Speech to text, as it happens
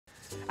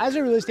As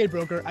a real estate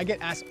broker, I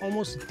get asked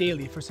almost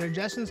daily for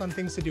suggestions on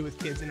things to do with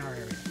kids in our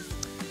area.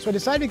 So I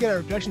decided to get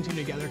our production team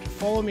together to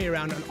follow me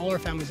around on all our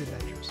family's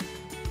adventures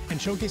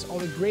and showcase all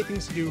the great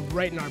things to do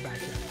right in our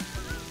backyard.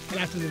 And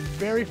after the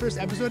very first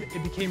episode,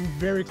 it became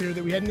very clear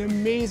that we had an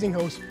amazing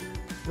host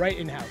right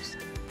in-house.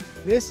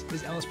 This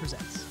is Ellis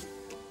Presents.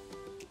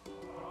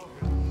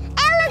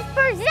 Ellis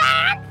Presents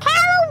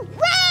Halloween!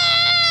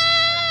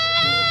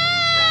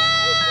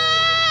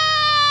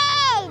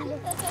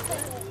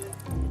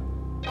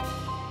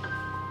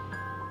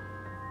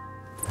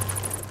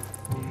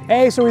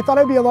 Hey, so we thought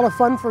it'd be a lot of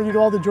fun for you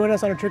all to join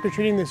us on our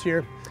trick-or-treating this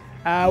year.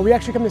 We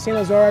actually come to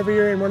Saint-Lazare every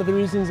year, and one of the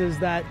reasons is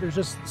that there's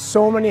just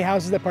so many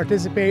houses that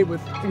participate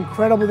with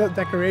incredible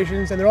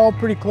decorations, and they're all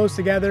pretty close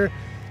together.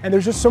 And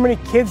there's just so many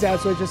kids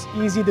out, so it's just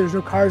easy. There's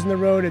no cars on the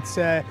road. It's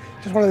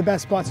just one of the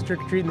best spots to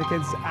trick-or-treat, and the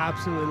kids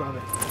absolutely love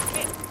it.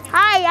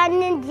 Hi,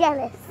 I'm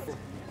Ellis.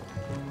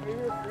 Are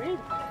you afraid?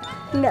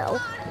 No.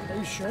 Are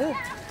you sure?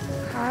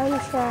 I'm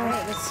sure. All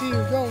right, let's see you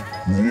go.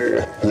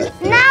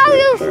 Now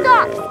you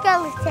stop,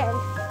 skeleton.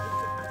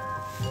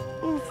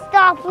 You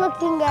stop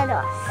looking at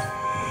us.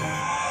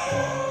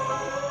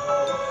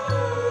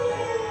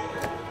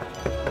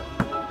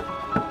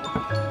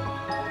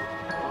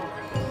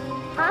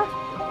 Huh?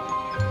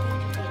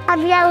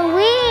 Happy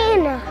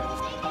Halloween!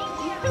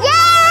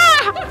 Yeah!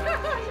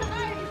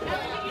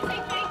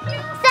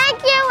 Thank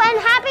you and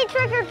happy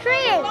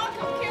trick-or-treating.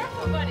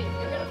 Careful, buddy.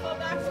 You're gonna fall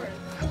backwards.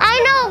 I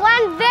know,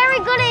 I'm very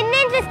good at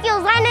ninja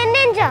skills. I'm a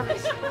ninja.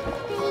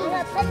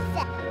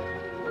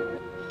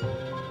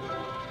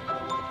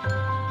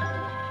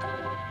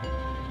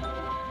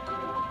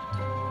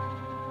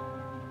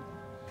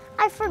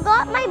 I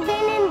forgot my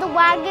bin in the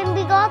wagon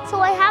we got, so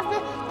I have to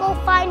go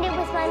find it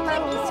with my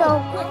mommy. So,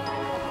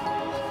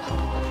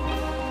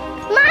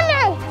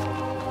 Mommy!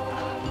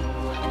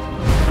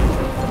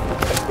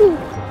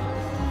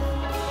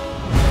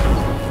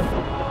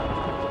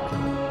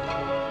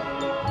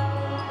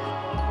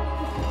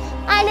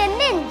 I'm a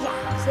ninja.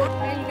 So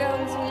there you go,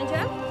 Miss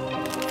Ninja.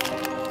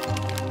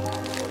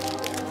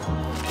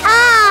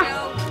 Ah!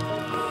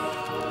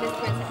 Miss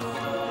Princess.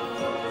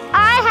 I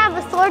have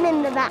a sword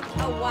in the back.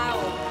 Oh wow.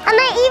 And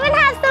I even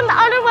have some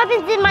other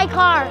weapons in my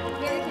car.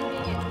 Very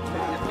convenient.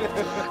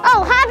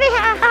 Oh, happy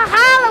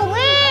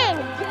Halloween!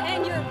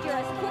 And you're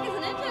as quick as a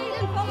ninja. You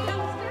didn't fall down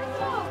the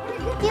stairs. Oh, pretty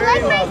good. Do you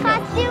like my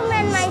costume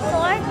and my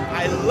sword?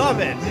 I love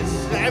it.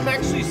 I'm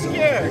actually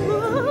scared.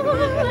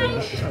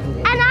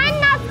 And I'm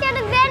not scared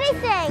of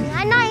anything.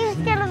 I'm not even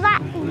scared of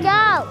that.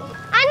 Go.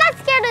 I'm not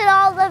scared at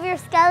all of your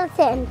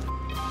skeleton.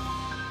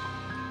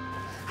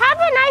 Have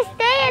a nice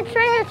day at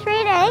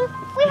trick-or-treating.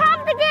 We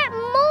have to get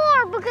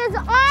more because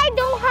I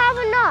don't have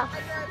enough.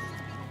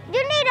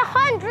 You need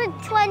 100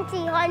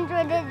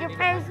 if your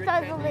parents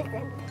doesn't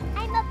listen.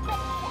 I'm a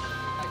princess.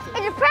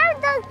 If the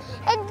parent does,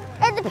 and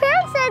the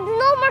parent says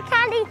no more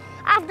candy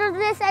after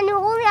this and you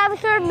only have a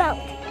certain amount,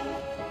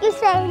 you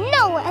say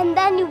no and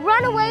then you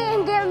run away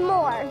and get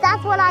more.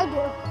 That's what I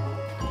do.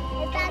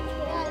 If that's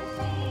good,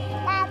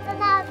 that's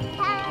enough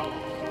candy.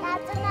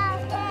 That's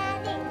enough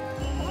candy.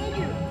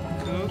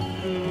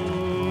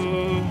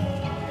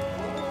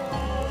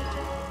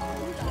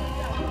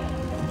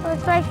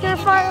 Looks like your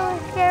father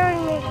was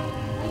scaring me.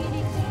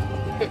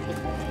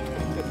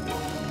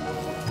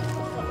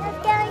 You're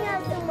scaring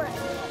us too much.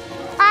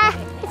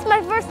 It's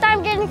my first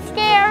time getting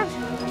scared.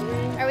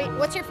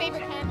 What's your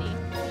favorite candy?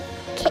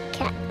 Kit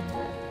Kat.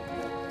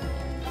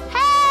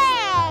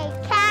 Hey,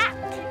 cat!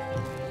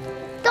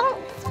 Don't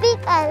speak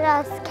at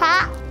us,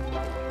 cat.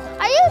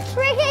 Are you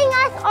tricking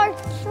us or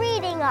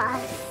treating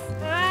us?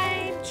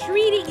 I'm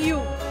treating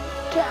you.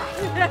 God,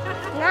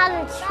 not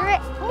a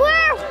trick.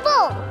 We're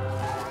full.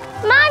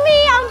 Mommy,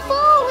 I'm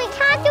full. We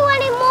can't do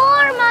any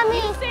more,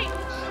 Mommy.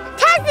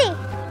 Tessie!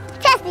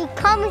 Tessie,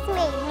 come with me.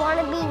 You want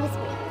to be with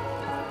me?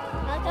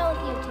 I'll go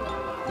with you too.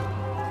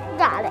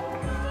 Got it.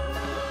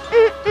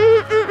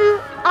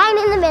 I'm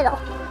in the middle.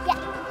 Yeah.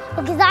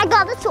 Because I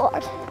got the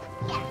sword.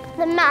 Yeah.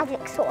 The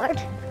magic sword.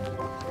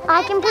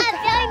 I can put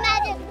very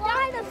magic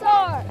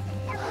dinosaur.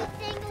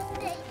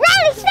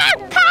 Ready, set,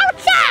 power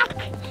check!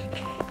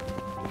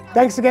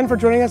 Thanks again for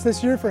joining us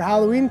this year for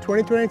Halloween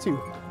 2022.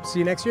 See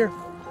you next year.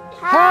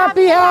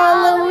 Happy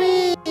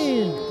Halloween!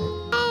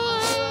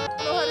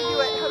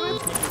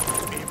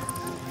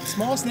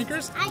 Small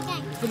Snickers,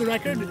 for the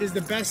record, is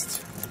the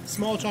best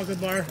small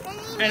chocolate bar,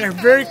 and our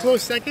very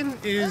close second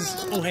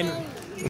is O. Henry.